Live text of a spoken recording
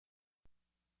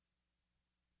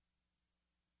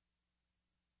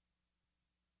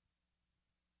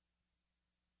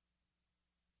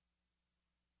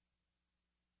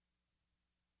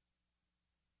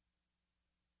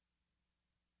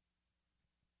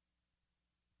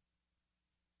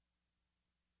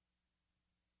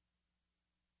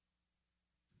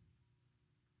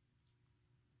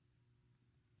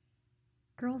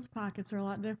Girls' pockets are a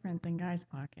lot different than guys'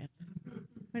 pockets.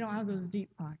 We don't have those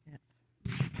deep pockets.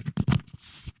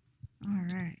 All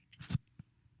right.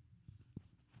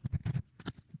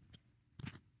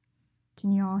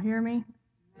 Can you all hear me?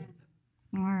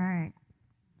 All right.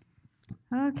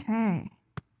 Okay.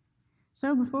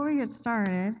 So before we get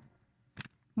started, I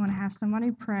want to have somebody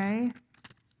pray,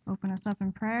 open us up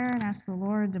in prayer, and ask the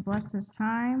Lord to bless this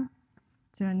time,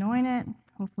 to anoint it.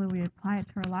 Hopefully we apply it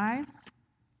to our lives.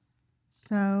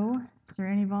 So, is there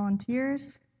any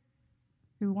volunteers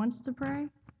who wants to pray?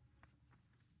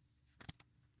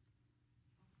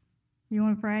 You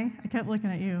want to pray? I kept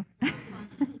looking at you. Heavenly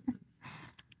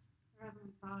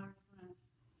Father, I just want to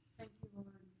thank you, Lord,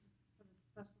 just for this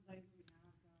special day that we have,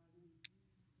 God, and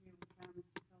just to be able to come and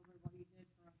celebrate what you did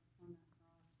for us on that cross. Really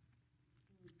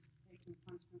just taking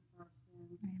punishment for our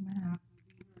sins. Amen.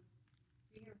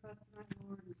 Be here with us tonight,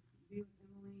 Lord, and just be with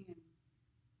Emily and just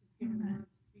give her the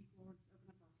words to speak, Lord. Just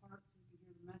open up our hearts so we can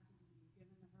hear the message that you've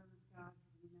given to her, God,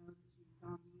 because we know that she's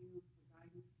gone to you for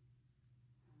guidance.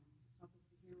 Just help us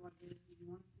to hear what it is that you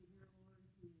want us to hear, Lord.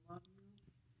 We love you.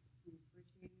 We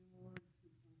appreciate you, Lord. We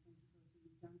just want to thank you for everything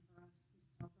you've done for us. Just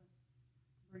help us to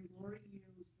bring glory to you.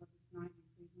 Just let this night be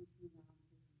pleasing to you, God,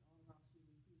 because it's all about you.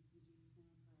 It's in Jesus' name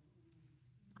I pray.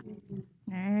 Amen.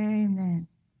 Amen.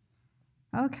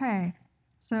 Okay.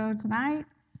 So tonight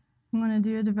I'm going to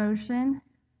do a devotion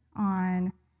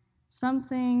on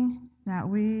something that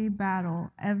we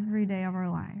battle every day of our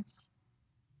lives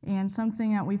and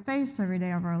something that we face every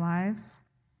day of our lives.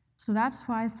 So that's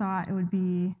why I thought it would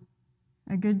be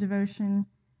a good devotion.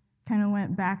 Kind of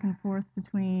went back and forth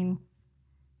between,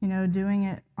 doing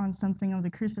it on something of the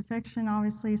crucifixion,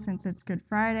 obviously, since it's Good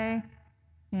Friday,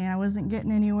 and I wasn't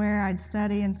getting anywhere. I'd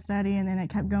study, and then it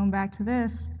kept going back to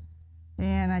this,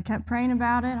 and I kept praying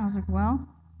about it, and I was like, well,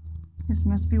 this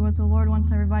must be what the Lord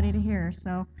wants everybody to hear.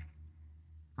 So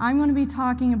I'm going to be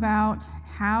talking about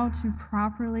how to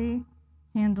properly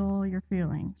handle your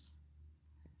feelings.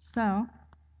 So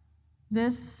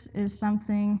this is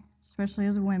something, especially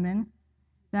as women,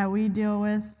 that we deal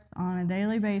with on a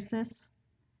daily basis,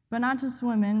 but not just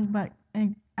women, but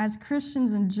as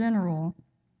Christians in general,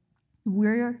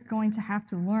 we're going to have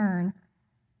to learn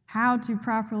how to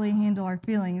properly handle our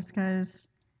feelings, because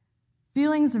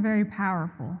feelings are very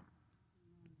powerful.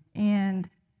 And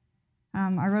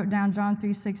I wrote down John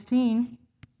 3:16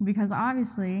 because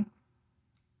obviously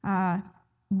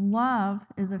love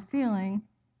is a feeling,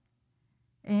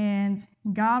 and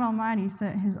God Almighty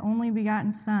sent His only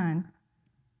begotten Son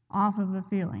off of a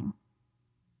feeling.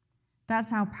 That's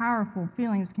how powerful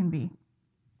feelings can be.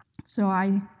 So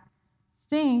I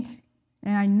think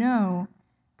and I know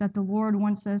that the Lord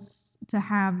wants us to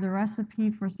have the recipe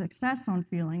for success on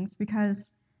feelings,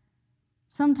 because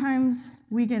sometimes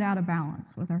we get out of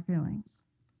balance with our feelings.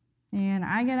 And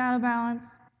I get out of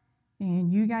balance,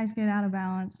 and you guys get out of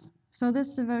balance. So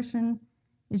this devotion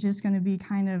is just going to be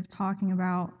kind of talking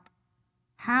about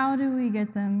how do we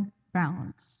get them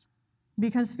balanced?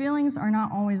 Because feelings are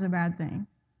not always a bad thing.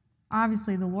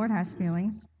 Obviously, the Lord has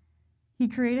feelings. He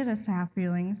created us to have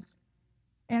feelings.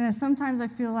 And sometimes I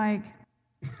feel like,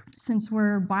 since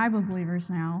we're Bible believers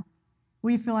now,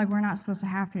 we feel like we're not supposed to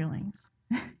have feelings.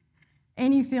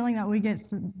 Any feeling that we get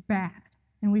is bad,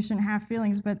 and we shouldn't have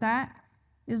feelings, but that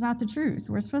is not the truth.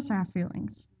 We're supposed to have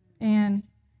feelings. And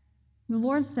the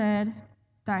Lord said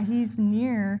that He's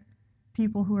near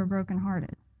people who are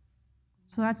brokenhearted.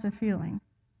 So that's a feeling.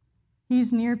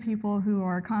 He's near people who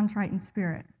are contrite in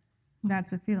spirit.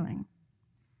 That's a feeling.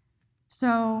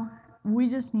 So we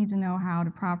just need to know how to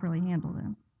properly handle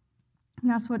them. And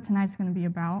that's what tonight's going to be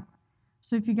about.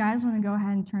 So if you guys want to go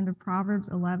ahead and turn to Proverbs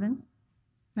 11,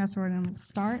 that's where we're going to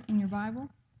start in your Bible.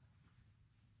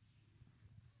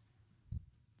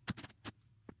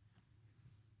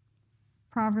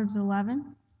 Proverbs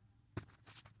 11.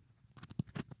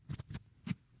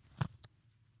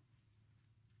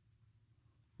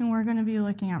 And we're going to be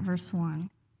looking at verse 1.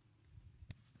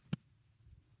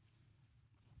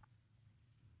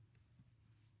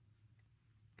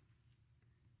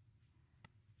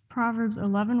 Proverbs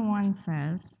 11:1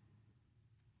 says,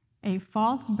 "A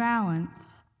false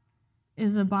balance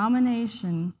is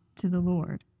abomination to the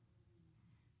Lord,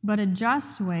 but a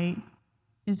just weight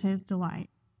is His delight."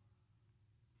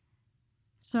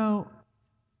 So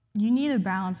you need a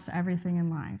balance to everything in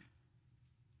life,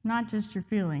 not just your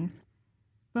feelings,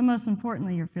 but most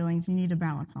importantly your feelings. You need a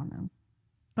balance on them.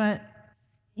 But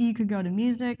you could go to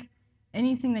music,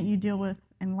 anything that you deal with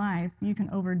in life, you can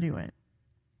overdo it.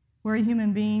 We're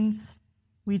human beings,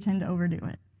 we tend to overdo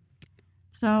it.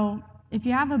 So if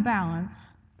you have a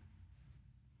balance,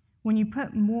 when you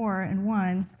put more in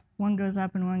one, one goes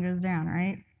up and one goes down,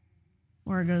 right?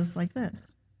 Or it goes like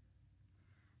this.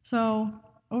 So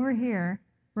over here,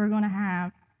 we're going to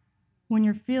have when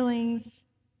your feelings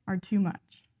are too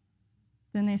much,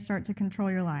 then they start to control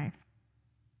your life.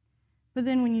 But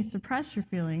then when you suppress your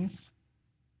feelings,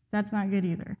 that's not good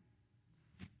either.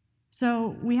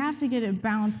 So we have to get it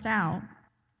balanced out,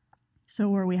 so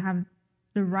where we have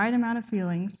the right amount of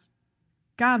feelings,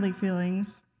 godly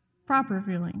feelings, proper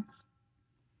feelings.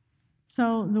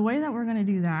 So the way that we're going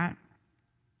to do that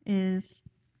is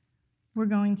we're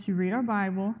going to read our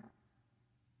Bible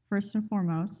first and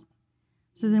foremost,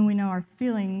 so then we know our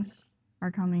feelings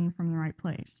are coming from the right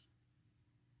place.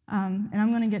 And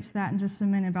I'm going to get to that in just a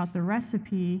minute about the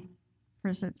recipe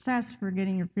for success for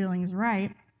getting your feelings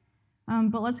right.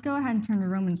 But let's go ahead and turn to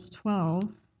Romans 12.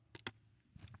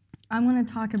 I'm going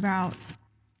to talk about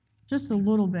just a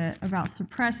little bit about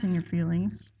suppressing your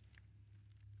feelings.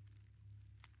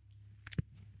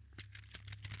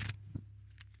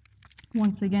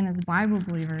 Once again, as Bible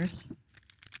believers,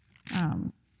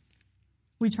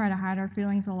 we try to hide our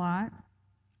feelings a lot.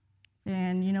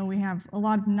 And, we have a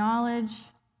lot of knowledge.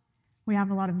 We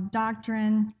have a lot of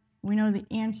doctrine. We know the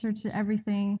answer to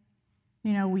everything,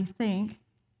 we think.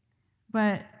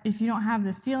 But if you don't have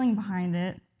the feeling behind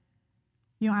it,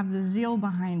 you don't have the zeal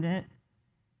behind it,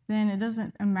 then it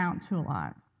doesn't amount to a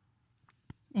lot.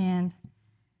 And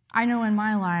I know in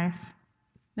my life,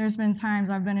 there's been times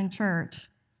I've been in church,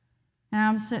 and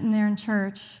I'm sitting there in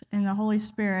church, and the Holy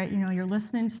Spirit, you're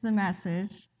listening to the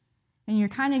message, and you're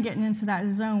kind of getting into that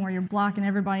zone where you're blocking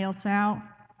everybody else out,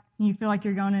 and you feel like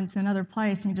you're going into another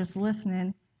place, and you're just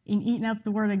listening and eating up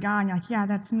the Word of God, and you're like, yeah,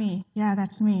 that's me. Yeah,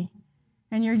 that's me.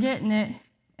 And you're getting it,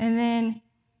 and then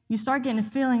you start getting a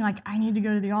feeling like, I need to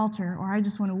go to the altar, or I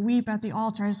just want to weep at the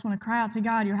altar. I just want to cry out to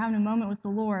God. You're having a moment with the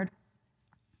Lord,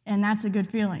 and that's a good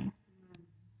feeling.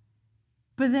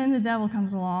 But then the devil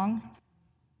comes along,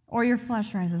 or your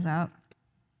flesh rises up,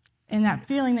 and that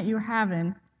feeling that you're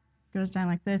having goes down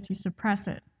like this. You suppress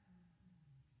it.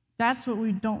 That's what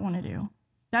we don't want to do.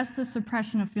 That's the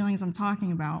suppression of feelings I'm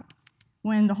talking about.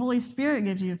 When the Holy Spirit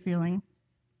gives you a feeling,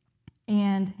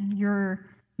 and you're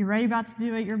ready about to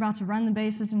do it, you're about to run the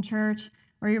bases in church,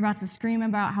 or you're about to scream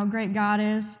about how great God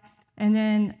is, and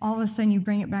then all of a sudden you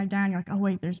bring it back down, you're like, oh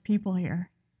wait, there's people here.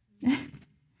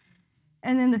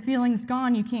 And then the feeling's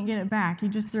gone, you can't get it back. You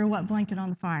just threw a wet blanket on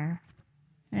the fire.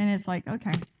 And it's like,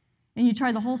 okay. And you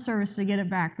try the whole service to get it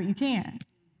back, but you can't.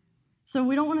 So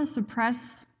we don't want to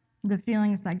suppress the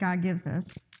feelings that God gives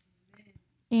us.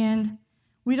 And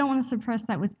we don't want to suppress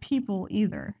that with people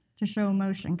either, to show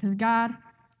emotion, because God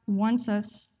wants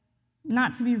us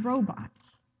not to be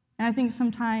robots. And I think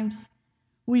sometimes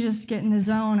we just get in the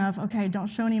zone of, okay, don't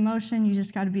show any emotion, you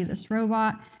just got to be this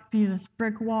robot, be this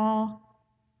brick wall.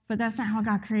 But that's not how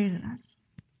God created us.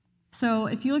 So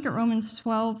if you look at Romans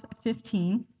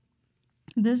 12:15,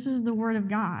 this is the Word of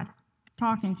God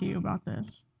talking to you about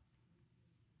this.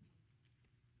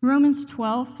 Romans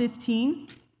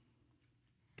 12:15,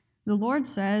 the Lord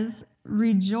says,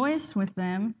 rejoice with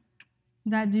them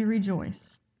that do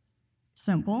rejoice.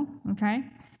 Simple, okay?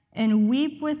 And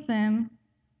weep with them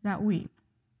that weep.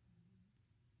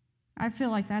 I feel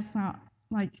like that's not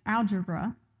like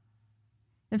algebra.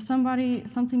 If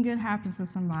something good happens to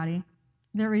somebody,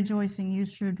 they're rejoicing, you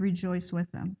should rejoice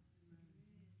with them.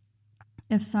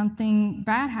 If something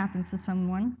bad happens to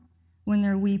someone, when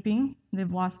they're weeping,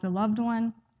 they've lost a loved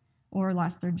one or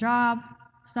lost their job,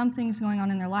 something's going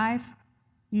on in their life,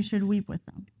 you should weep with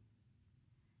them.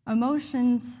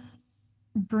 Emotions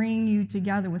bring you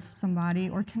together with somebody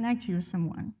or connect you with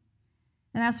someone.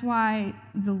 And that's why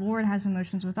the Lord has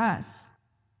emotions with us.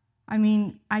 I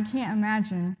mean, I can't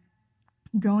imagine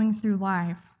going through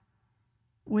life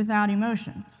without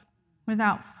emotions,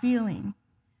 without feeling.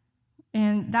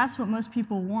 And that's what most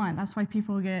people want. That's why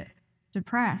people get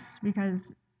depressed,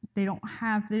 because they don't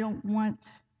want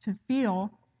to feel,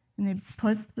 and they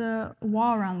put the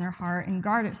wall around their heart and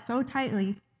guard it so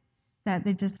tightly that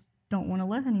they just don't want to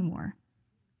live anymore.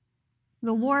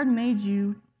 The Lord made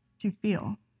you to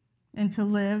feel and to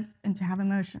live and to have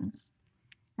emotions.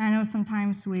 And I know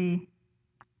sometimes we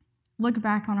look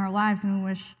back on our lives and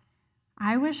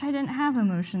I wish I didn't have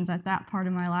emotions at that part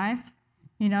of my life.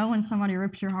 When somebody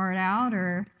rips your heart out,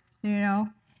 or,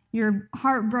 you're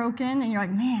heartbroken and you're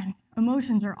like, man,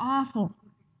 emotions are awful.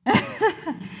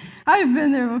 I've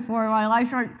been there before in my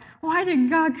life. You're like, why did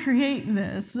God create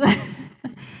this?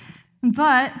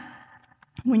 But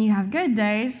when you have good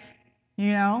days,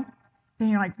 then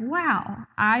you're like, wow,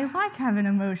 I like having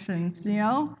emotions,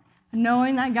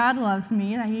 knowing that God loves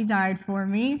me, that He died for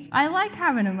me. I like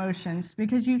having emotions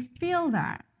because you feel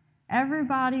that.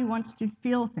 Everybody wants to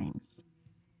feel things.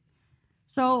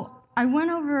 So I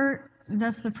went over the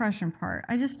suppression part.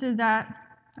 I just did that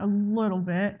a little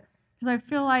bit because I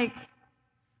feel like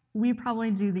we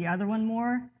probably do the other one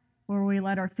more, where we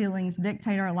let our feelings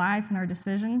dictate our life and our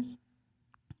decisions.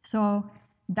 So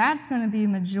that's going to be a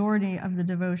majority of the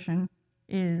devotion,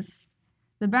 is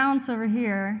the balance over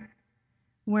here,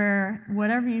 where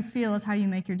whatever you feel is how you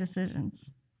make your decisions.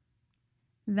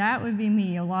 That would be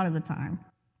me a lot of the time.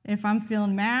 If I'm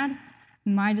feeling mad,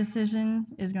 my decision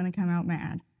is going to come out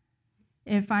mad.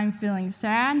 If I'm feeling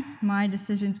sad, my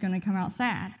decision is going to come out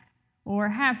sad, or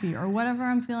happy, or whatever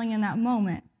I'm feeling in that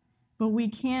moment. But we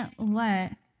can't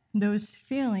let those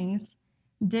feelings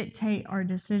dictate our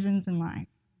decisions in life.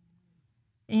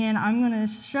 And I'm going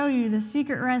to show you the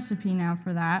secret recipe now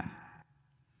for that.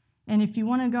 And if you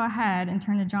want to go ahead and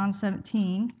turn to John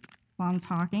 17 while I'm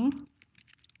talking.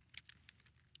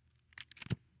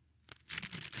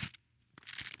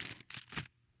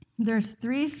 There's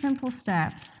 3 simple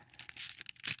steps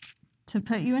to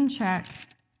put you in check,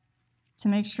 to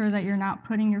make sure that you're not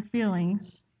putting your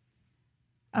feelings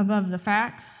above the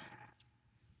facts,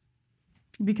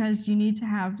 because you need to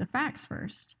have the facts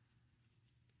first.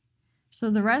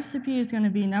 So the recipe is going to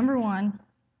be, number 1,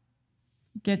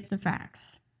 get the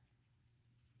facts.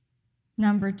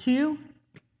 Number 2,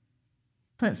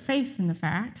 put faith in the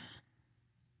facts.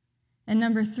 And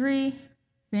number 3,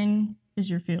 then is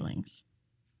your feelings.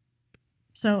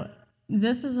 So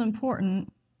this is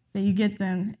important that you get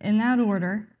them in that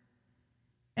order,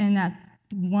 and that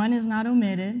one is not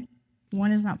omitted,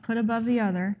 one is not put above the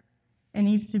other. It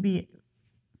needs to be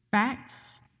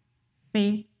facts,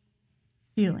 faith,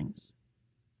 feelings.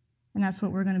 And that's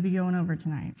what we're going to be going over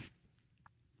tonight.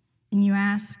 And you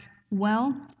ask,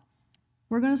 well,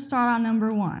 we're going to start on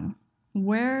number 1.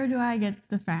 Where do I get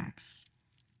the facts?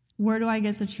 Where do I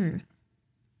get the truth?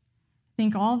 I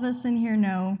think all of us in here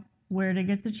know where to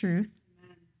get the truth.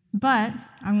 But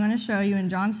I'm going to show you in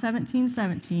John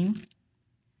 17:17,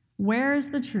 where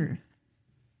is the truth?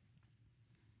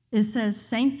 It says,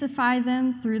 sanctify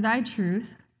them through thy truth.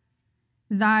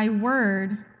 Thy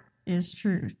word is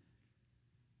truth.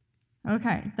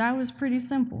 Okay, that was pretty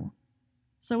simple.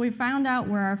 So we found out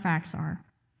where our facts are.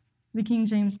 The King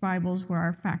James Bible is where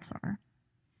our facts are.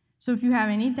 So if you have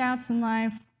any doubts in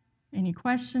life, any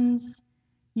questions,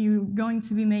 you're going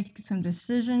to be making some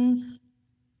decisions,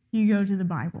 you go to the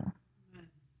Bible.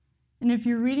 And if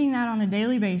you're reading that on a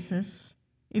daily basis,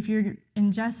 if you're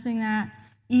ingesting that,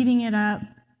 eating it up,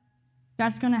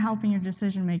 that's going to help in your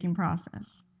decision-making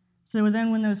process. So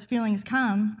then when those feelings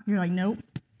come, you're like, nope,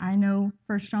 I know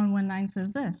 1 John 1:9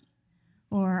 says this.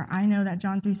 Or I know that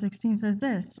John 3:16 says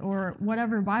this. Or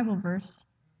whatever Bible verse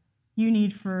you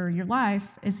need for your life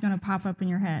is going to pop up in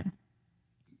your head.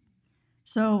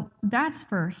 So that's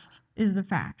first, is the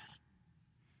facts.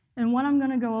 And what I'm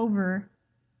going to go over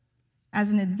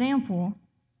as an example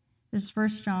is 1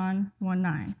 John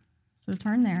 1:9. So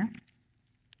turn there.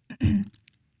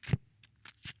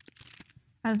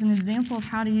 As an example of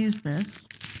how to use this,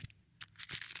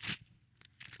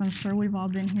 because I'm sure we've all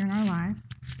been here in our life.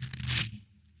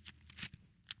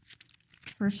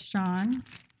 1 John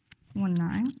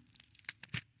 1:9.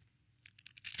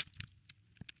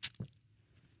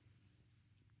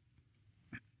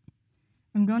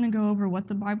 I'm going to go over what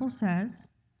the Bible says,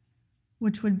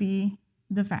 which would be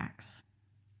the facts.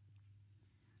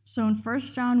 So in 1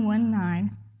 John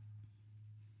 1:9,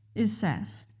 it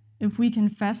says, if we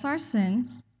confess our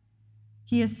sins,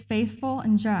 he is faithful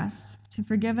and just to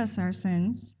forgive us our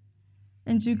sins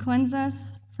and to cleanse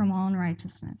us from all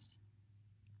unrighteousness.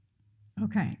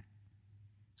 Okay,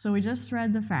 so we just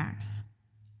read the facts.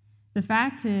 The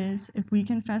fact is, if we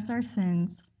confess our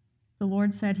sins, the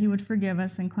Lord said he would forgive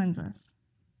us and cleanse us.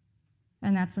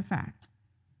 And that's a fact.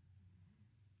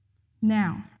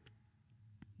 Now,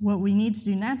 what we need to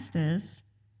do next is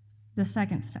the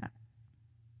second step,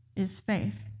 is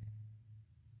faith.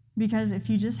 Because if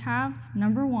you just have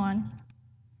number 1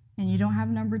 and you don't have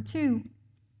number 2,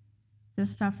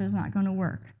 this stuff is not going to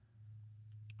work.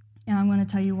 And I'm going to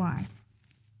tell you why.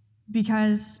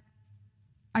 Because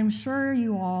I'm sure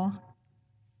you all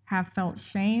have felt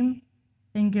shame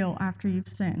and guilt after you've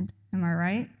sinned. Am I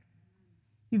right?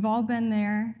 You've all been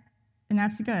there, and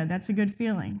that's good. That's a good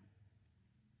feeling.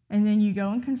 And then you go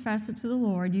and confess it to the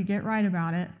Lord, you get right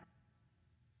about it,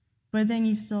 but then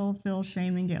you still feel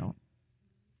shame and guilt.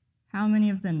 How many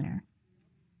have been there?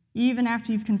 Even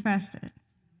after you've confessed it.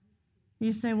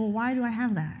 You say, well, why do I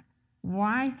have that?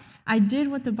 Why? I did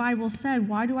what the Bible said.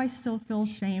 Why do I still feel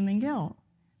shame and guilt?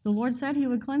 The Lord said he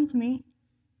would cleanse me.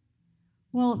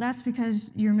 Well, that's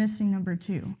because you're missing number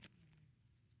 2.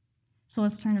 So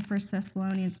let's turn to 1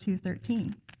 Thessalonians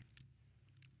 2:13.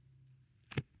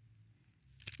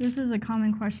 This is a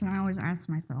common question I always ask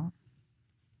myself.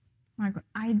 Like,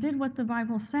 I did what the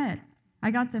Bible said.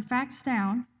 I got the facts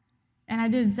down, and I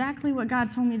did exactly what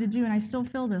God told me to do, and I still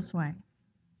feel this way.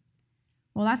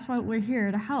 Well, that's why we're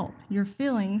here to help. Your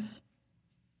feelings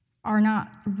are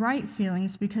not right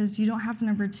feelings because you don't have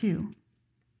number 2,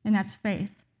 and that's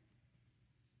faith.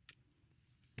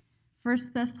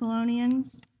 1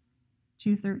 Thessalonians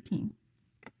 2:13.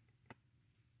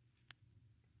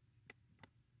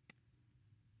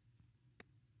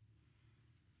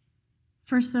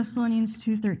 First Thessalonians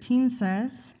 2:13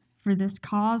 says, "For this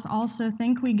cause also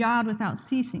thank we God without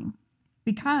ceasing,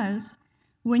 because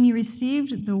when you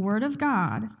received the word of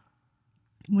God,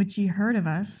 which ye heard of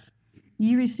us,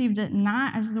 ye received it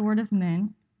not as the word of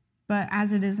men, but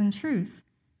as it is in truth,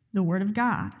 the word of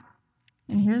God."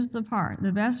 And here's the part,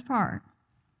 the best part,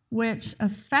 "which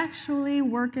effectually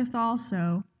worketh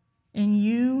also in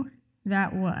you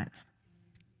that" what?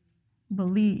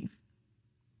 Believe.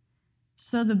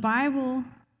 So the Bible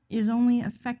is only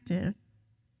effective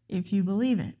if you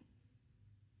believe it.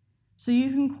 So you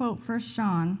can quote 1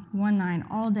 John 1:9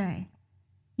 all day.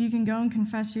 You can go and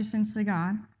confess your sins to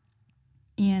God,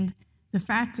 and the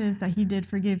fact is that He did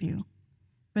forgive you.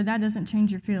 But that doesn't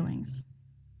change your feelings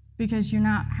because you're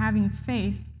not having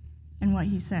faith in what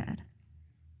He said.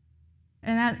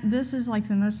 And this is like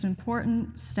the most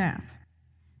important step.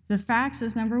 The facts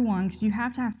is number 1 because you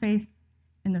have to have faith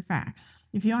in the facts.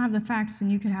 If you don't have the facts, then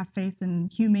you could have faith in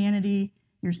humanity,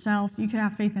 yourself. You could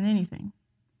have faith in anything.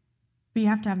 But you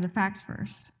have to have the facts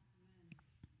first.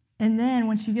 And then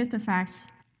once you get the facts,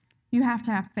 you have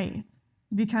to have faith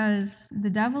because the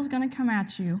devil's going to come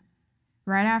at you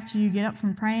right after you get up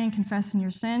from praying, confessing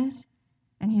your sins,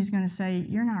 and he's going to say,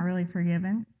 "You're not really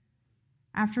forgiven."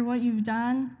 After what you've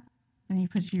done, and he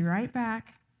puts you right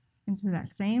back into that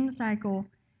same cycle.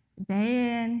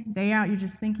 Day in, day out, you're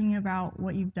just thinking about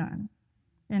what you've done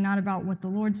and not about what the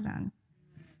Lord's done.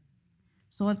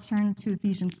 So let's turn to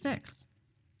Ephesians 6.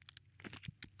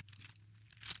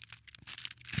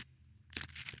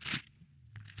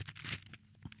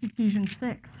 Ephesians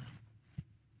 6.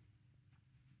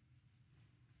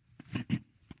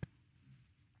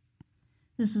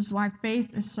 This is why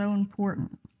faith is so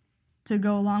important to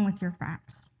go along with your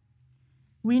facts.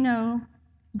 We know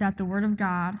that the Word of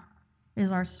God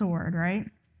is our sword, right?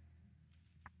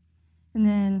 And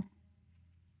then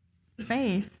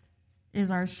faith is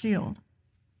our shield.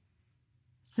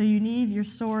 So you need your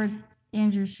sword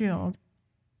and your shield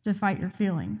to fight your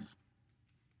feelings.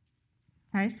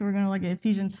 Okay, so we're going to look at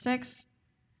Ephesians 6,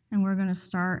 and we're going to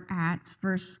start at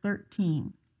verse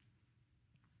 13.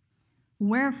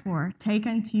 "Wherefore, take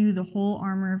unto you the whole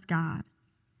armor of God,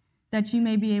 that you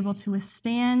may be able to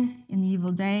withstand in the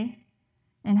evil day,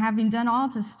 and having done all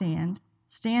to stand,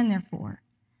 stand therefore,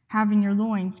 having your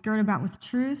loins girt about with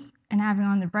truth, and having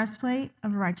on the breastplate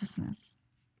of righteousness,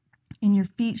 and your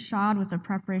feet shod with the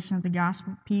preparation of the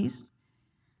gospel of peace.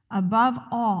 Above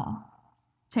all,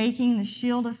 taking the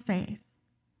shield of faith."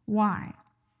 Why?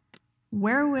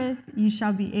 "Wherewith ye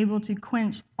shall be able to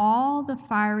quench all the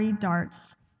fiery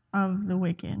darts of the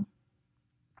wicked."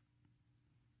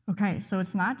 Okay, so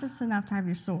it's not just enough to have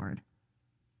your sword.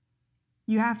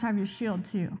 You have to have your shield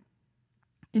too.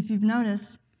 If you've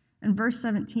noticed, in verse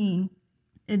 17,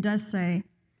 it does say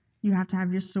you have to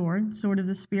have your sword of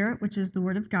the Spirit, which is the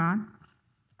Word of God.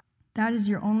 That is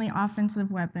your only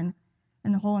offensive weapon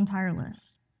in the whole entire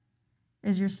list,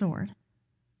 is your sword.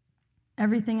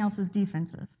 Everything else is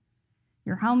defensive.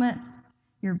 Your helmet,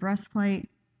 your breastplate,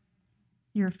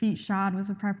 your feet shod with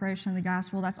the preparation of the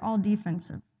gospel, that's all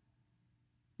defensive.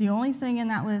 The only thing in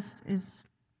that list is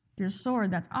your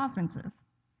sword that's offensive.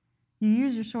 You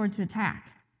use your sword to attack.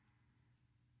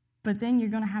 But then you're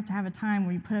going to have a time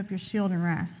where you put up your shield and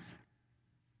rest.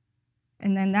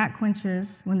 And then that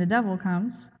quenches when the devil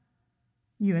comes.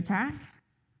 You attack,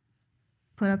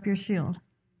 put up your shield.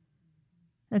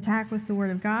 Attack with the Word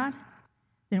of God.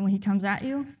 Then when he comes at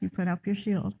you, you put up your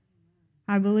shield.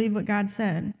 I believe what God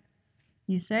said.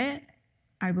 You say it,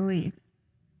 I believe.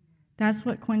 That's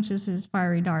what quenches his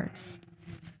fiery darts.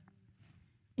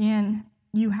 And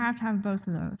you have to have both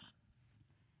of those.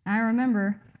 And I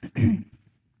remember,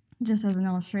 just as an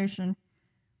illustration,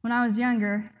 when I was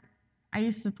younger, I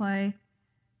used to play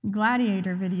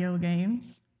gladiator video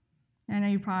games. I know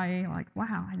you're probably like,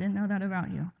 wow, I didn't know that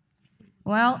about you.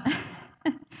 Well,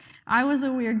 I was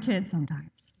a weird kid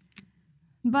sometimes.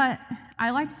 But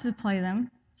I liked to play them.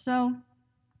 So,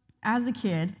 as a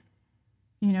kid,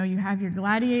 you have your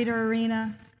gladiator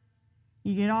arena,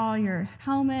 you get all your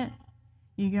helmet,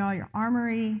 you get all your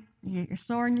armory, you get your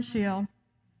sword and your shield,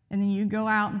 and then you go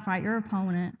out and fight your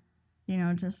opponent,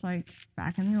 just like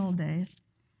back in the old days.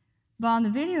 But on the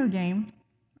video game,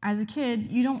 as a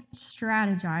kid, you don't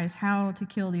strategize how to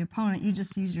kill the opponent. You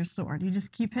just use your sword. You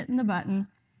just keep hitting the button.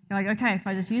 You're like, okay, if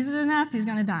I just use it enough, he's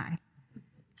going to die.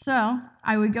 So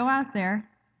I would go out there,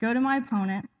 go to my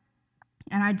opponent,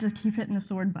 and I'd just keep hitting the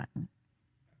sword button.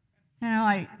 And I'm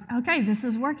like, okay, this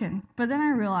is working. But then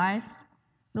I realized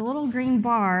the little green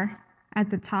bar at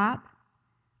the top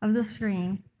of the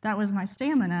screen, that was my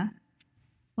stamina,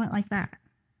 went like that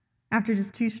after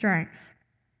just 2 strikes.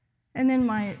 And then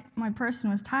my person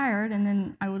was tired, and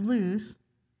then I would lose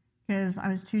because I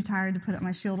was too tired to put up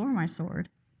my shield or my sword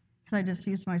because I just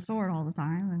used my sword all the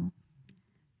time. And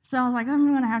so I was like, I'm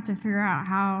going to have to figure out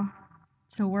how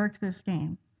to work this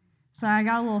game. So I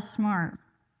got a little smart.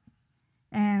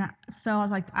 And so I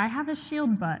was like, I have a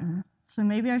shield button, so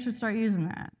maybe I should start using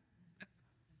that.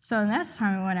 So the next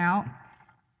time I went out,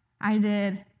 I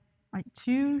did like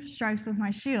 2 strikes with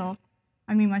my sword,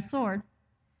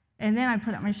 and then I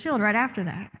put up my shield right after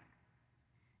that.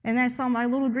 And then I saw my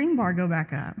little green bar go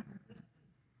back up.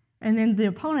 And then the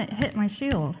opponent hit my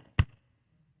shield.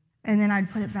 And then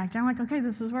I'd put it back down, like, okay,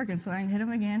 this is working. So I can hit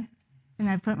him again, and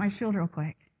I'd put up my shield real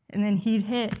quick. And then he'd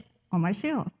hit on my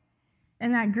shield.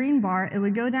 And that green bar, it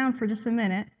would go down for just a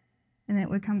minute, and then it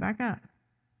would come back up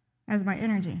as my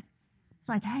energy. It's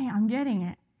like, hey, I'm getting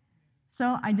it.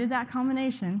 So I did that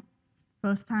combination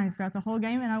both times throughout the whole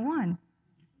game, and I won.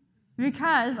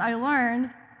 Because I learned,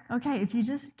 okay, if you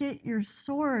just get your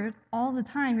sword all the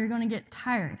time, you're going to get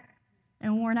tired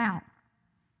and worn out.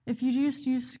 If you just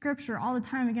use Scripture all the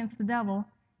time against the devil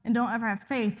and don't ever have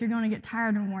faith, you're going to get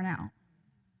tired and worn out.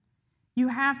 You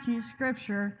have to use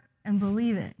Scripture and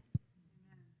believe it.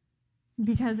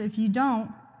 Because if you don't,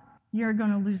 you're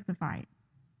going to lose the fight.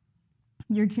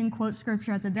 You can quote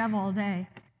Scripture at the devil all day.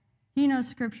 He knows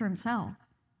Scripture himself.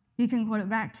 He can quote it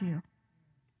back to you.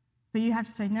 But you have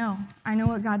to say, no, I know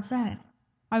what God said.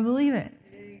 I believe it.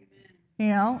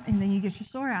 Amen. And then you get your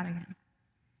sword out again.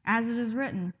 As it is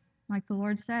written, like the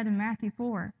Lord said in Matthew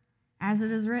 4, as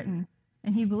it is written.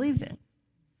 And he believed it.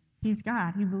 He's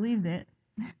God. He believed it.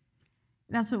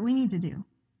 That's what we need to do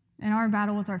in our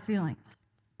battle with our feelings.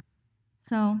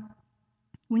 So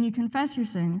when you confess your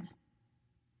sins,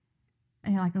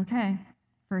 and you're like, okay,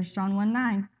 1 John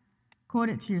 1:9, quote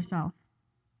it to yourself.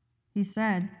 He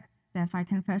said that if I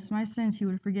confess my sins, he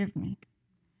would forgive me.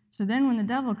 So then when the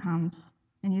devil comes,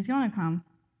 and he's going to come,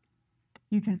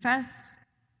 you confess,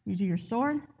 you do your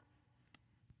sword,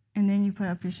 and then you put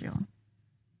up your shield.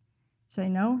 Say,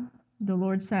 no, the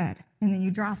Lord said, and then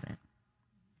you drop it.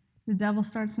 The devil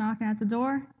starts knocking at the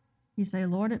door, you say,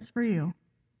 Lord, it's for you.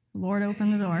 Lord,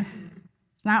 open the door.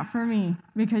 It's not for me,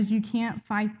 because you can't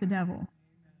fight the devil.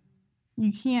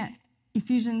 You can't.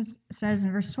 Ephesians says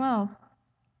in verse 12,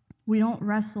 we don't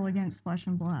wrestle against flesh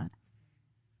and blood.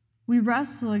 We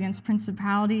wrestle against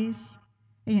principalities,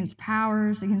 against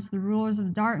powers, against the rulers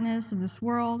of darkness of this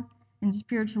world, and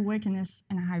spiritual wickedness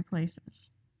in high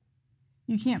places.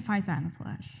 You can't fight that in the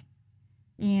flesh.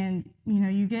 And,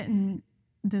 you get in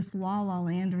this la-la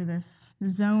land or this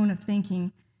zone of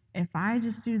thinking, if I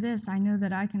just do this, I know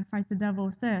that I can fight the devil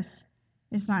with this.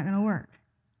 It's not going to work.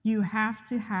 You have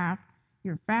to have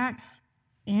your facts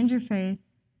and your faith,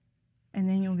 and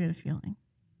then you'll get a feeling.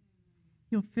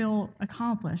 You'll feel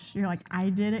accomplished. You're like, I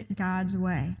did it God's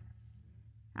way.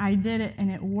 I did it, and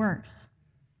it works.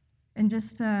 And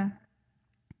just to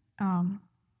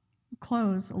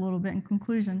close a little bit in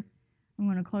conclusion, I'm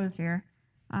going to close here.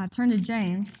 Turn to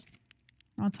James.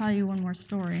 I'll tell you one more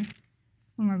story.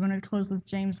 And we're going to close with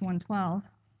James 1:12.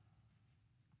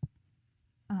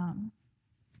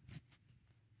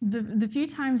 The few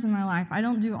times in my life, I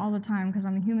don't do all the time because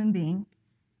I'm a human being,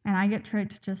 and I get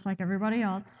tricked just like everybody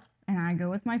else, and I go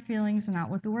with my feelings and not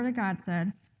what the Word of God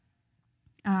said.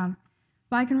 But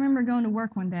I can remember going to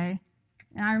work one day,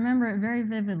 and I remember it very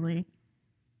vividly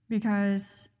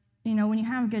because, when you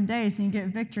have good days and you get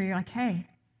victory, you're like, hey,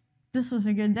 this was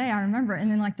a good day, I remember it,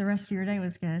 and then like the rest of your day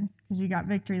was good because you got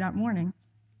victory that morning.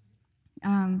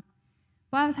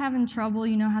 But I was having trouble.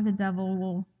 You know how the devil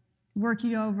will work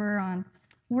you over on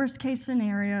worst case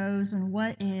scenarios and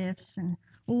what ifs and,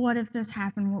 well, what if this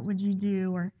happened, what would you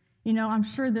do? Or, I'm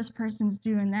sure this person's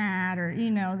doing that, or,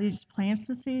 these plants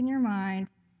to see in your mind.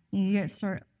 You get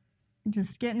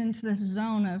just getting into this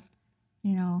zone of,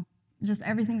 just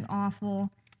everything's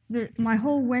awful. My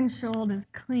whole windshield is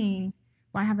clean,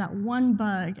 but I have that one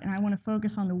bug, and I want to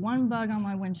focus on the one bug on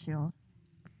my windshield.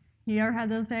 You ever had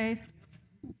those days?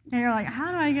 And you're like,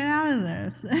 how do I get out of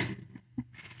this?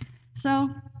 So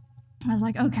I was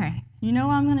like, okay, you know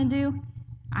what I'm going to do?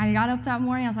 I got up that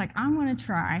morning, I was like, I'm going to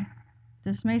try.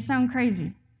 This may sound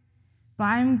crazy, but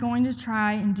I'm going to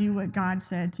try and do what God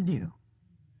said to do.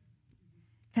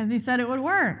 Because he said it would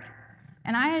work.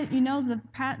 And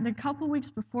the couple weeks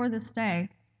before this day,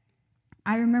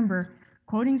 I remember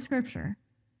quoting scripture.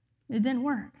 It didn't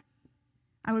work.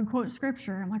 I would quote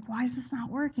scripture. I'm like, why is this not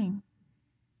working?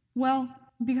 Well,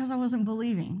 because I wasn't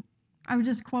believing. I would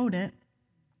just quote it,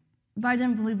 but I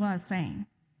didn't believe what I was saying.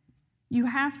 You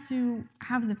have to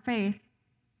have the faith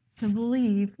to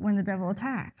believe when the devil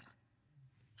attacks.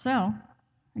 So,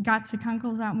 I got to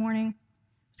Kunkel's that morning,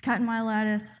 was cutting my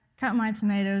lettuce, cutting my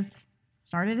tomatoes,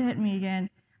 started hitting me again.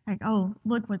 Like, oh,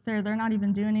 look what they're not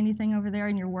even doing anything over there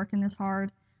and you're working this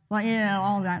hard. Like,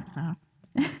 all that stuff.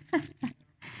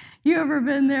 You ever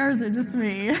been there, or is it just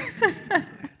me?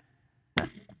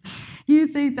 You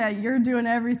think that you're doing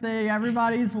everything,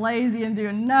 everybody's lazy and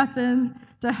doing nothing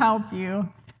to help you.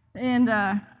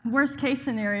 And worst case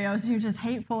scenarios, you're just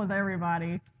hateful with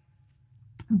everybody.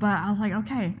 But I was like,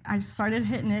 okay, I started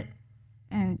hitting it,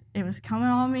 and it was coming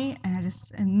on me, and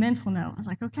a mental note. I was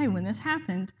like, okay, when this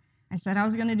happened, I said I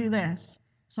was going to do this.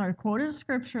 So I quoted a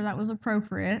scripture that was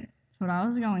appropriate. That's what I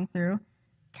was going through.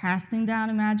 Casting down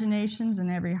imaginations and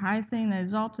every high thing that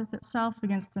exalteth itself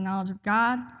against the knowledge of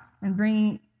God, and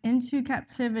bringing into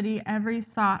captivity every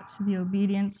thought to the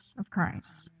obedience of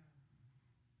Christ.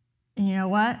 And you know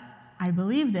what? I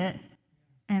believed it,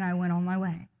 and I went on my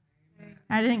way.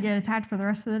 I didn't get attacked for the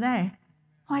rest of the day.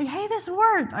 Like, hey, this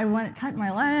worked. I went cut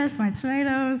my lettuce, my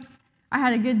tomatoes. I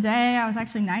had a good day. I was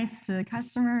actually nice to the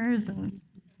customers and,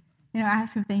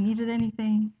 asked if they needed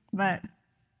anything. But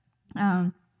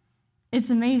it's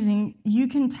amazing. You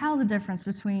can tell the difference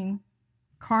between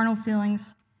carnal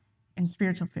feelings and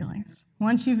spiritual feelings.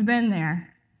 Once you've been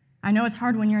there, I know it's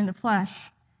hard when you're in the flesh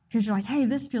because you're like, hey,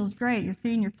 this feels great. You're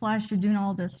feeding your flesh. You're doing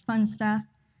all this fun stuff.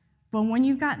 But when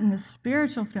you've gotten the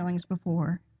spiritual feelings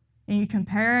before and you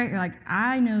compare it, you're like,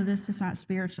 I know this is not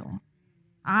spiritual.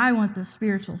 I want the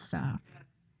spiritual stuff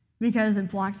because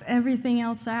it blocks everything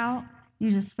else out.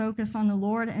 You just focus on the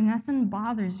Lord and nothing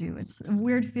bothers you. It's a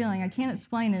weird feeling. I can't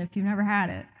explain it if you've never had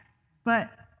it. But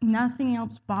nothing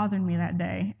else bothered me that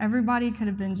day. Everybody could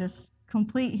have been just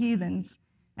complete heathens,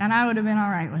 and I would have been all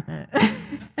right with it.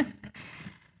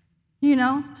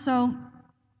 So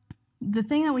the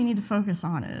thing that we need to focus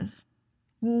on is,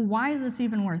 well, why is this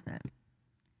even worth it?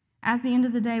 At the end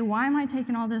of the day, why am I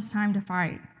taking all this time to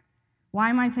fight? Why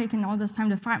am I taking all this time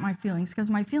to fight my feelings? Because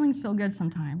my feelings feel good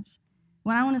sometimes.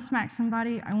 When I want to smack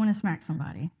somebody, I want to smack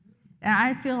somebody. And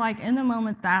I feel like in the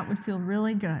moment that would feel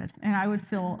really good. And I would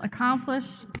feel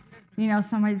accomplished.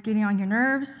 Somebody's getting on your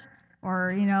nerves.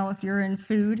 Or, if you're in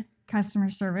food, customer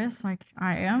service, like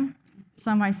I am,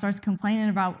 somebody starts complaining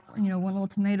about, one little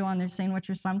tomato on their sandwich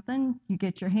or something, you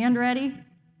get your hand ready.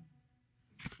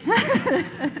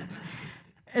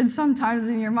 And sometimes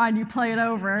in your mind you play it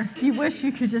over. You wish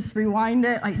you could just rewind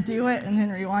it, like do it and then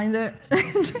rewind it.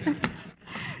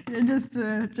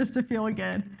 just to feel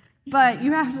good. But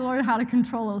you have to learn how to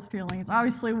control those feelings.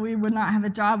 Obviously, we would not have a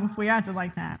job if we acted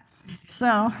like that.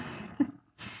 So,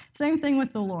 same thing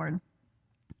with the Lord.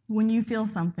 When you feel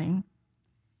something,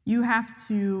 you have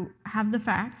to have the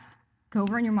facts. Go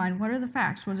over in your mind, what are the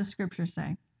facts? What does Scripture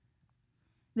say?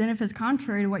 Then if it's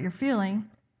contrary to what you're feeling,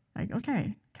 like,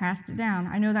 okay, cast it down.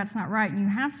 I know that's not right. And you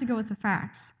have to go with the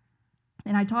facts.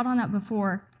 And I taught on that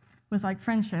before with like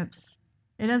friendships.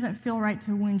 It doesn't feel right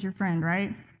to wound your friend,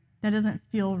 right? That doesn't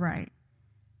feel right.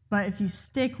 But if you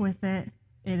stick with it,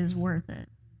 it is worth it.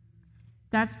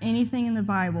 That's anything in the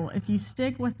Bible. If you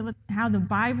stick with how the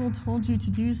Bible told you to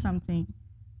do something,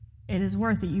 it is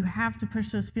worth it. You have to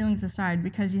push those feelings aside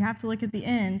because you have to look at the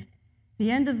end.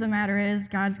 The end of the matter is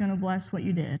God's going to bless what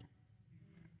you did.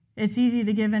 It's easy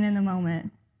to give in the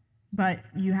moment, but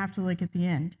you have to look at the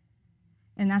end.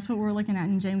 And that's what we're looking at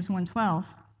in James 1:12.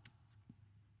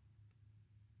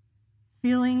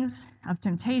 Feelings of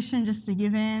temptation just to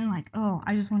give in, like, oh,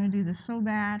 I just want to do this so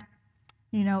bad.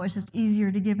 It's just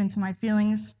easier to give into my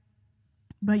feelings.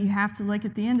 But you have to look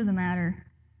at the end of the matter.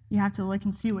 You have to look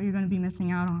and see what you're going to be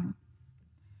missing out on.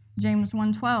 James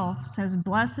 1:12 says,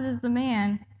 blessed is the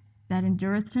man that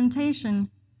endureth temptation,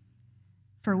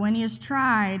 for when he is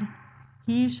tried,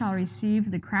 he shall receive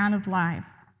the crown of life,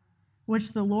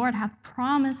 which the Lord hath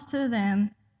promised to them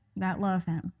that love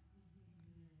him.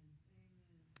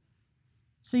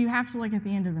 So you have to look at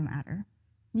the end of the matter.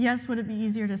 Yes, would it be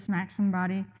easier to smack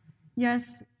somebody?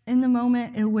 Yes, in the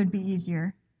moment it would be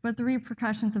easier, but the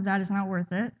repercussions of that is not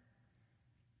worth it.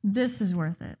 This is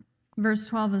worth it. Verse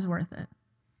 12 is worth it.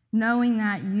 Knowing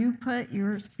that you put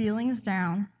your feelings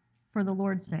down for the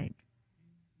Lord's sake.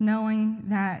 Knowing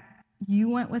that you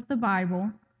went with the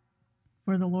Bible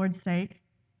for the Lord's sake,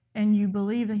 and you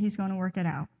believe that He's going to work it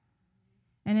out.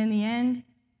 And in the end,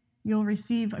 you'll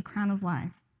receive a crown of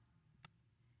life.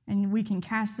 And we can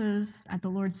cast those at the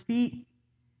Lord's feet.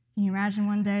 Can you imagine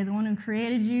one day the one who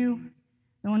created you,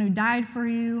 the one who died for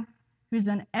you, who's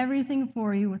done everything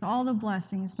for you with all the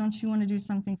blessings? Don't you want to do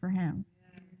something for Him?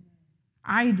 Yes.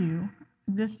 I do.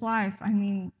 This life,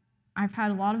 I've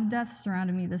had a lot of death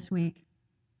surrounding me this week.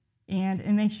 And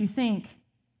it makes you think,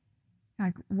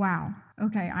 like, wow,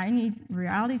 okay, I need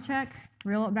reality check,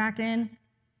 reel it back in.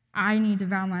 I need to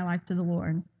vow my life to the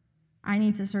Lord. I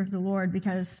need to serve the Lord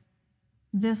because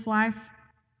this life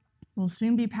will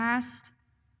soon be past,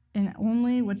 and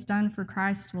only what's done for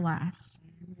Christ will last.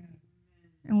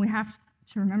 And we have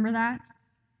to remember that,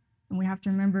 and we have to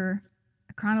remember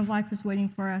a crown of life is waiting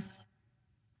for us.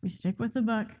 We stick with the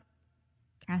book,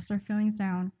 cast our feelings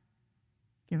down,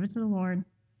 give it to the Lord,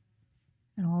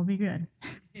 it'll all be good.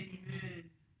 Amen.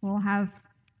 We'll have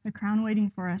a crown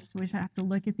waiting for us. We just have to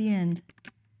look at the end,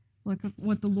 look at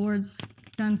what the Lord's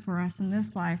done for us in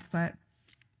this life, but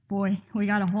boy, we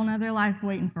got a whole nother life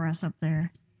waiting for us up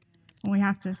there. And we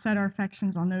have to set our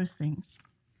affections on those things.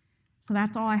 So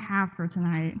that's all I have for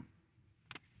tonight.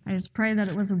 I just pray that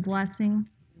it was a blessing.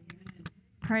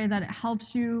 Pray that it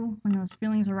helps you when those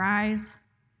feelings arise,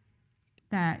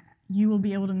 that you will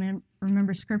be able to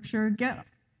remember Scripture. Get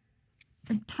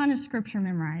a ton of Scripture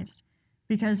memorized,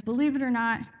 because believe it or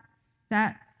not,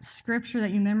 that Scripture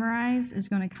that you memorize is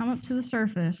going to come up to the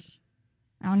surface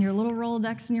on your little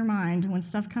Rolodex in your mind. When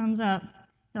stuff comes up,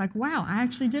 you're like, wow, I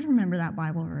actually did remember that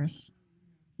Bible verse.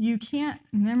 You can't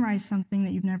memorize something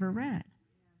that you've never read.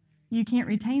 You can't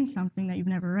retain something that you've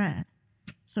never read.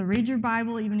 So read your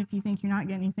Bible, even if you think you're not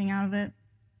getting anything out of it.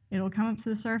 It'll come up to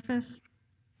the surface,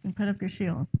 and put up your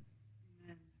shield.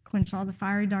 Amen. Quench all the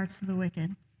fiery darts of the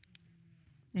wicked.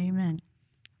 Amen.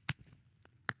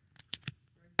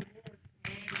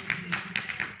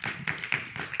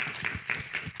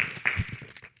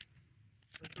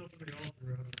 Let's open the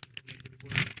altar up.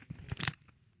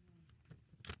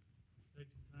 Take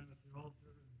some time at the altar.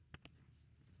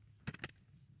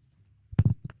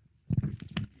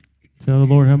 Tell the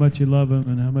Lord how much you love Him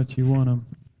and how much you want Him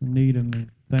and need Him, and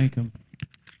thank Him.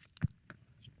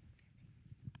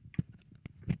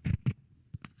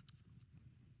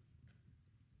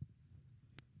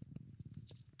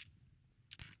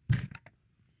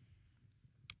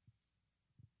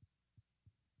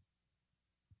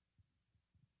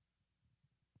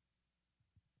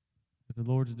 If the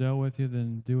Lord's dealt with you,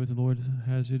 then do what the Lord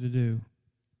has you to do.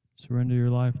 Surrender your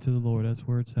life to the Lord. That's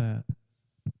where it's at.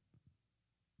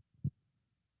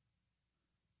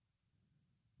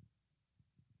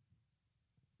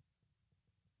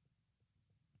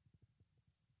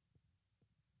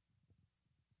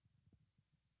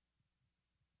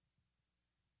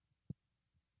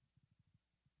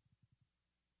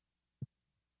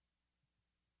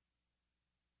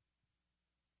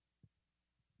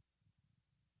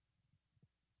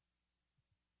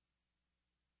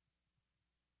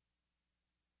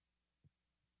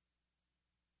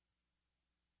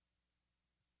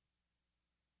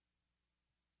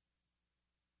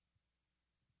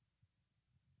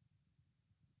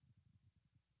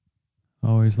 I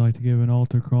always like to give an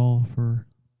altar call for,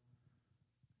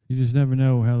 you just never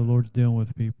know how the Lord's dealing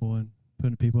with people and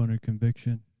putting people under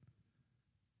conviction.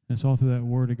 And it's all through that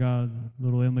Word of God.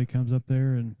 Little Emily comes up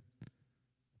there and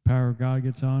the power of God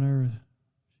gets on her.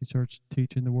 She starts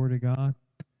teaching the Word of God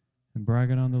and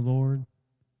bragging on the Lord.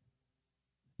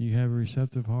 You have a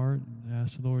receptive heart and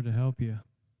ask the Lord to help you.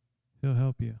 He'll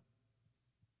help you.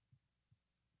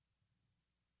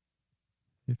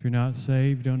 If you're not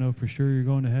saved, don't know for sure you're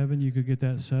going to heaven, you could get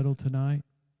that settled tonight.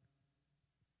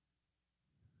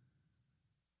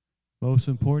 Most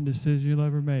important decision you'll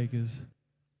ever make is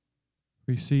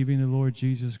receiving the Lord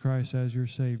Jesus Christ as your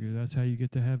Savior. That's how you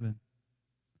get to heaven.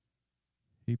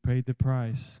 He paid the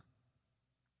price.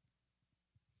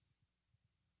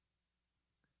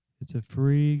 It's a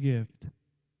free gift.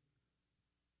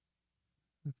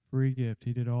 A free gift.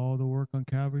 He did all the work on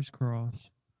Calvary's cross.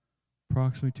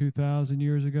 Approximately 2,000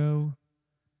 years ago,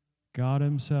 God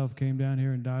Himself came down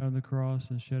here and died on the cross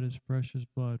and shed His precious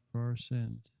blood for our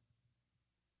sins.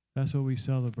 That's what we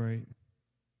celebrate.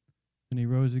 And He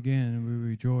rose again, and we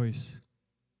rejoice.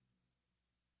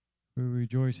 We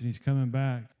rejoice, and He's coming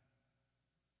back.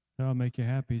 That'll make you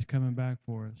happy. He's coming back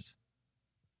for us.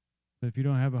 But if you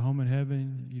don't have a home in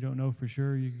heaven, you don't know for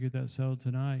sure, you can get that settled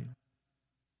tonight.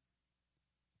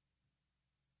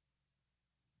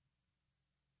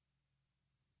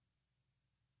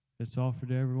 It's offered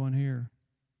to everyone here.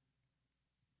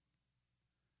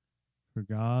 For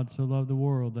For God so loved the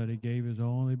world that he gave his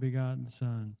only begotten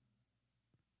Son,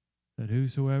 that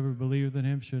whosoever believeth in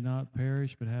him should not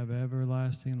perish but have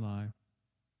everlasting life.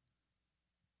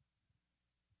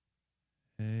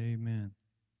 Amen.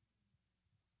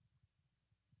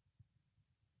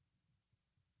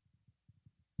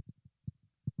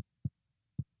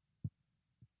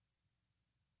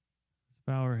 Let's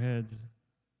bow our heads,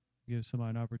 give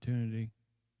somebody an opportunity.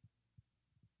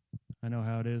 I know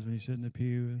how it is when you sit in the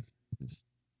pew. It's just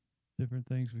different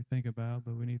things we think about,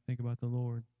 but we need to think about the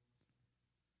Lord.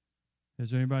 Is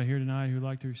there anybody here tonight who would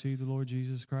like to receive the Lord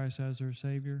Jesus Christ as their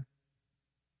Savior?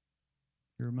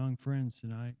 You're among friends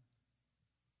tonight.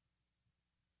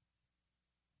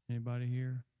 Anybody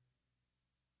here?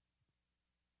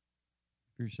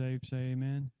 If you're saved, say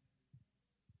amen.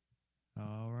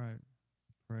 All right.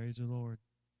 Praise the Lord.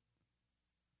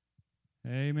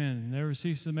 Amen. It never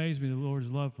ceases to amaze me the Lord's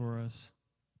love for us.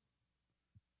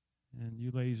 And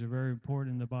you ladies are very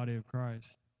important in the body of Christ.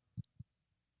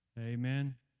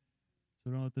 Amen.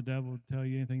 So don't let the devil tell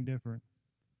you anything different.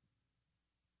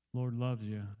 The Lord loves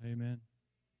you. Amen.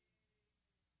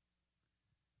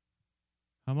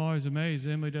 I'm always amazed.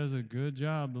 Emily does a good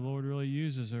job. The Lord really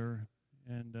uses her.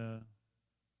 And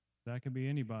that can be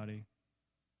anybody.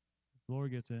 If the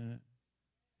Lord gets in it,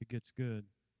 it gets good.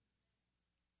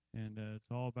 And it's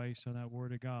all based on that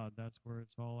Word of God. That's where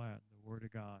it's all at, the Word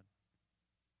of God.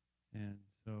 And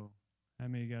so, how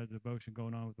many got a devotion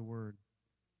going on with the Word?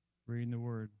 Reading the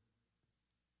Word.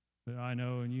 But I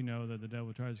know and you know that the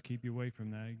devil tries to keep you away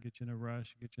from that. He gets you in a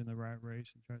rush, get you in the rat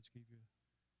race, and tries to keep you.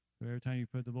 But every time you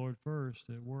put the Lord first,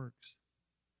 it works.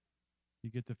 You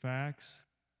get the facts,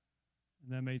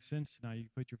 and that made sense tonight. You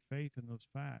put your faith in those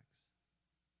facts.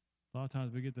 A lot of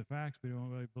times we get the facts, but we don't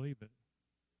really believe it.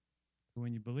 But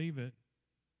when you believe it,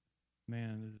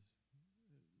 man,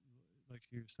 like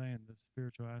you were saying, the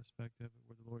spiritual aspect of it,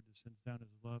 where the Lord just sends down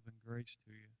His love and grace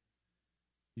to you.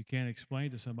 You can't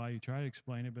explain to somebody. You try to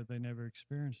explain it, but they never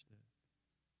experienced it.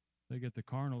 They get the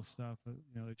carnal stuff.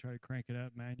 They try to crank it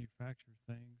up, manufacture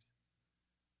things.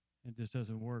 It just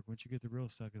doesn't work. Once you get the real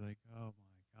stuff, you're like, oh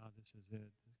my God, this is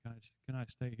it. Can I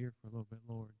stay here for a little bit,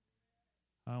 Lord?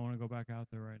 I don't want to go back out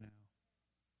there right now.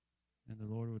 And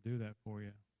the Lord will do that for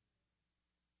you.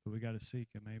 But we got to seek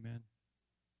Him. Amen.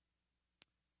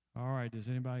 All right. Does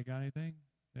anybody got anything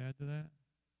to add to that?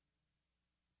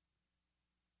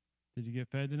 Did you get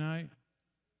fed tonight?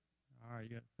 All right.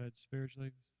 You got fed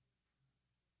spiritually?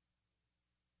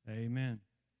 Amen.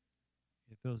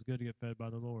 It feels good to get fed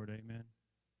by the Lord. Amen.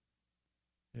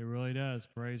 It really does.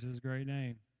 Praise His great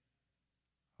name.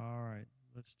 All right.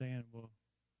 Let's stand. We'll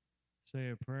say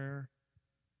a prayer.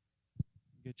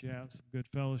 Get you out some good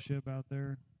fellowship out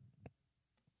there.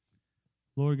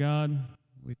 Lord God,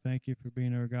 we thank you for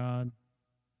being our God.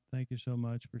 Thank you so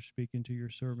much for speaking to your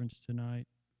servants tonight.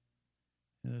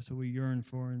 And that's what we yearn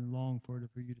for and long for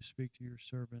you to speak to your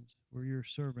servants. We're your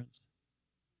servants.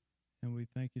 And we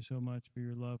thank you so much for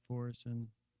your love for us. And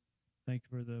thank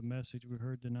you for the message we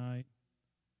heard tonight,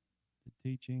 the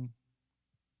teaching.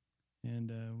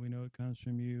 And we know it comes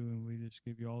from you, and we just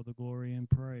give you all the glory and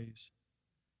praise.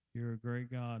 You're a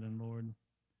great God, and Lord,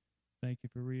 thank you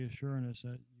for reassuring us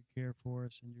that you care for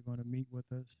us and you're going to meet with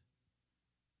us.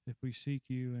 If we seek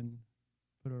you and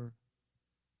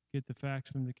get the facts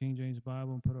from the King James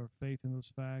Bible and put our faith in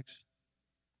those facts,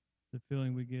 the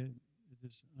feeling we get is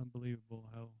just unbelievable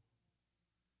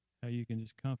how you can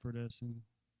just comfort us and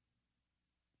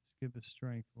just give us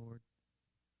strength, Lord.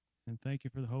 And thank you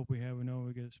for the hope we have. We know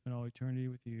we get to spend all eternity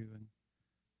with you. And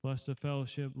bless the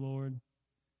fellowship, Lord,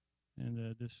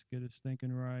 and just get us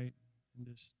thinking right and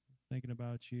just thinking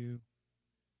about you.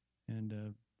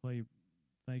 And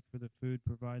thank you for the food,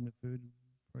 providing the food.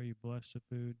 Pray you bless the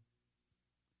food.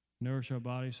 Nourish our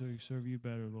bodies so we serve you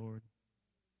better, Lord.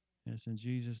 And it's in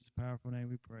Jesus' powerful name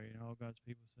we pray. And all God's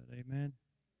people said, amen.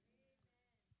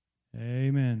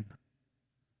 Amen.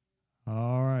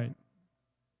 All right.